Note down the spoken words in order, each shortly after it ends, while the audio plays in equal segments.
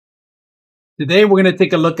Today, we're going to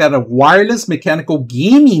take a look at a wireless mechanical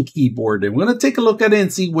gaming keyboard. And we're going to take a look at it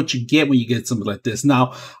and see what you get when you get something like this.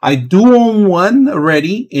 Now, I do own one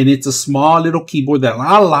already, and it's a small little keyboard that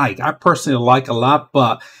I like. I personally like a lot,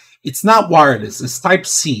 but it's not wireless. It's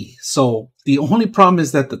Type-C. So the only problem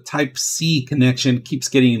is that the Type-C connection keeps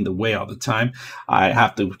getting in the way all the time. I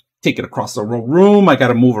have to take it across the room. I got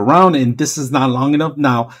to move around, and this is not long enough.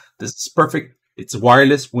 Now, this is perfect. It's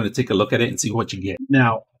wireless. We're going to take a look at it and see what you get.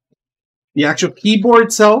 Now, the actual keyboard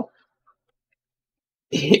itself,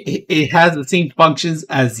 it has the same functions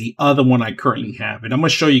as the other one I currently have. And I'm going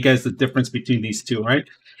to show you guys the difference between these two, right?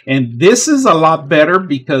 And this is a lot better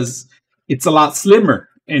because it's a lot slimmer.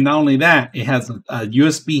 And not only that, it has a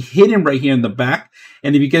USB hidden right here in the back.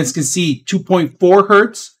 And if you guys can see, 2.4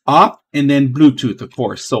 hertz off and then Bluetooth, of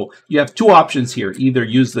course. So you have two options here. Either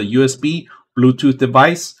use the USB Bluetooth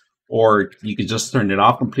device, or you could just turn it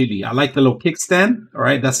off completely. I like the little kickstand. All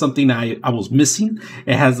right, that's something I was missing.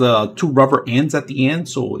 It has two rubber ends at the end,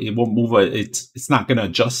 so it won't move. It's not going to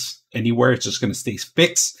adjust anywhere. It's just going to stay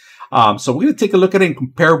fixed. So we're going to take a look at it and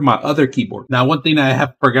compare with my other keyboard. Now, one thing I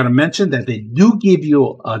have forgot to mention that they do give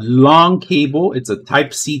you a long cable. It's a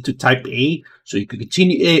Type-C to Type-A, so you can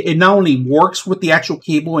continue. It not only works with the actual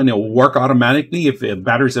cable and it will work automatically if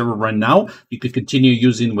batteries ever run out. You could continue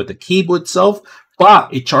using with the cable itself.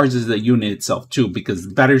 But it charges the unit itself too, because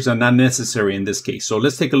batteries are not necessary in this case. So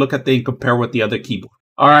let's take a look at it and compare with the other keyboard.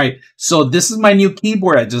 All right, so this is my new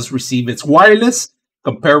keyboard I just received. It's wireless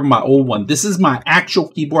compared with my old one. This is my actual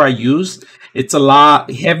keyboard I use. It's a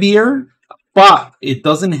lot heavier, but it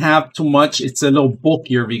doesn't have too much. It's a little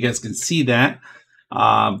bulkier, if you guys can see that.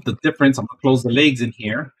 The difference, I'm gonna close the legs in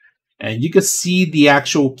here. And you can see the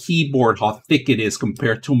actual keyboard, how thick it is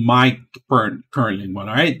compared to my currently one,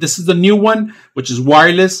 all right? This is the new one, which is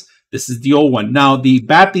wireless. This is the old one. Now, the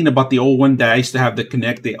bad thing about the old one that I used to have to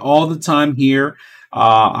connect it all the time here,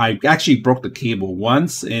 I actually broke the cable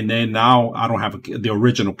once, and then now I don't have the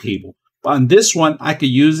original cable. But on this one, I could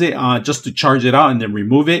use it just to charge it out and then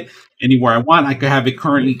remove it anywhere I want. I could have it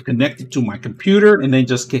currently connected to my computer and then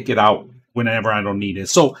just kick it out whenever I don't need it.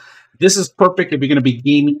 So this is perfect if you're going to be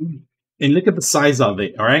gaming. And look at the size of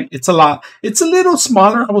it, all right? It's a little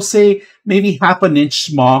smaller. I will say maybe half an inch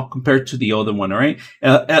small compared to the other one, all right?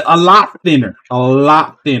 A lot thinner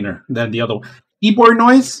than the other one. Keyboard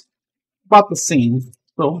noise, about the same.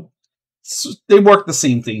 So they work the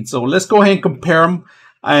same thing. So let's go ahead and compare them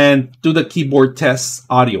and do the keyboard test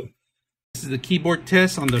audio. This is the keyboard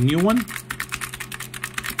test on the new one.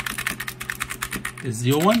 This is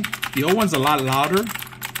the old one. The old one's a lot louder.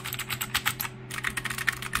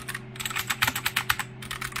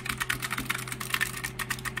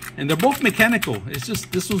 And they're both mechanical. It's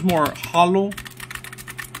just this was more hollow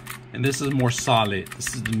and this is more solid.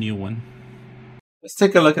 This is the new one. Let's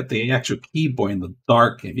take a look at the actual keyboard in the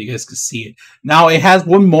dark, if you guys can see it. Now, it has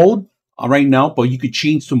one mode right now, but you could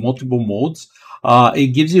change to multiple modes.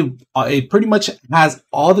 It gives you, it pretty much has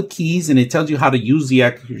all the keys, and it tells you how to use the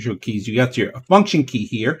actual keys. You got your function key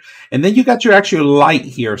here, and then you got your actual light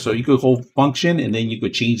here. So you could hold function, and then you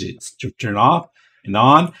could change it to turn off and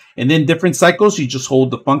on, and then different cycles. You just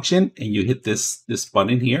hold the function and you hit this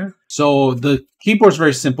button here. So the keyboard is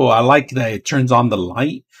very simple. I like that it turns on the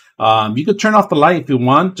light. You could turn off the light if you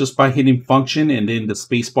want just by hitting function and then the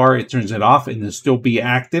space bar. It turns it off and it'll still be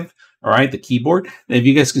active. All right, the keyboard. And if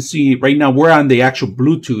you guys can see right now, we're on the actual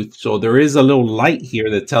Bluetooth. So there is a little light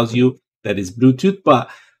here that tells you that it's Bluetooth, but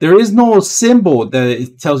there is no symbol that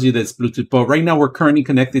it tells you that it's Bluetooth. But right now we're currently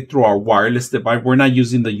connected through our wireless device. We're not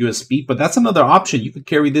using the USB, but that's another option. You could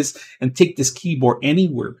carry this and take this keyboard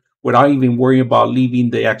anywhere without even worrying about leaving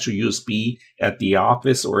the actual USB at the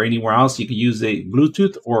office or anywhere else. You could use a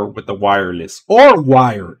Bluetooth or with the wireless or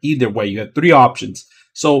wire. Either way, you have three options.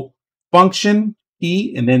 So function,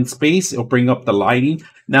 key, and then space, it'll bring up the lighting.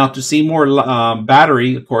 Now, to see more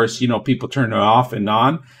battery, of course, you know, people turn it off and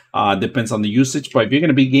on. Depends on the usage, but if you're going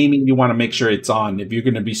to be gaming, you want to make sure it's on. If you're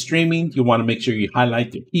going to be streaming, you want to make sure you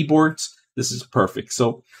highlight your keyboards. This is perfect.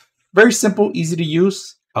 So very simple, easy to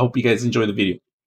use. I hope you guys enjoy the video.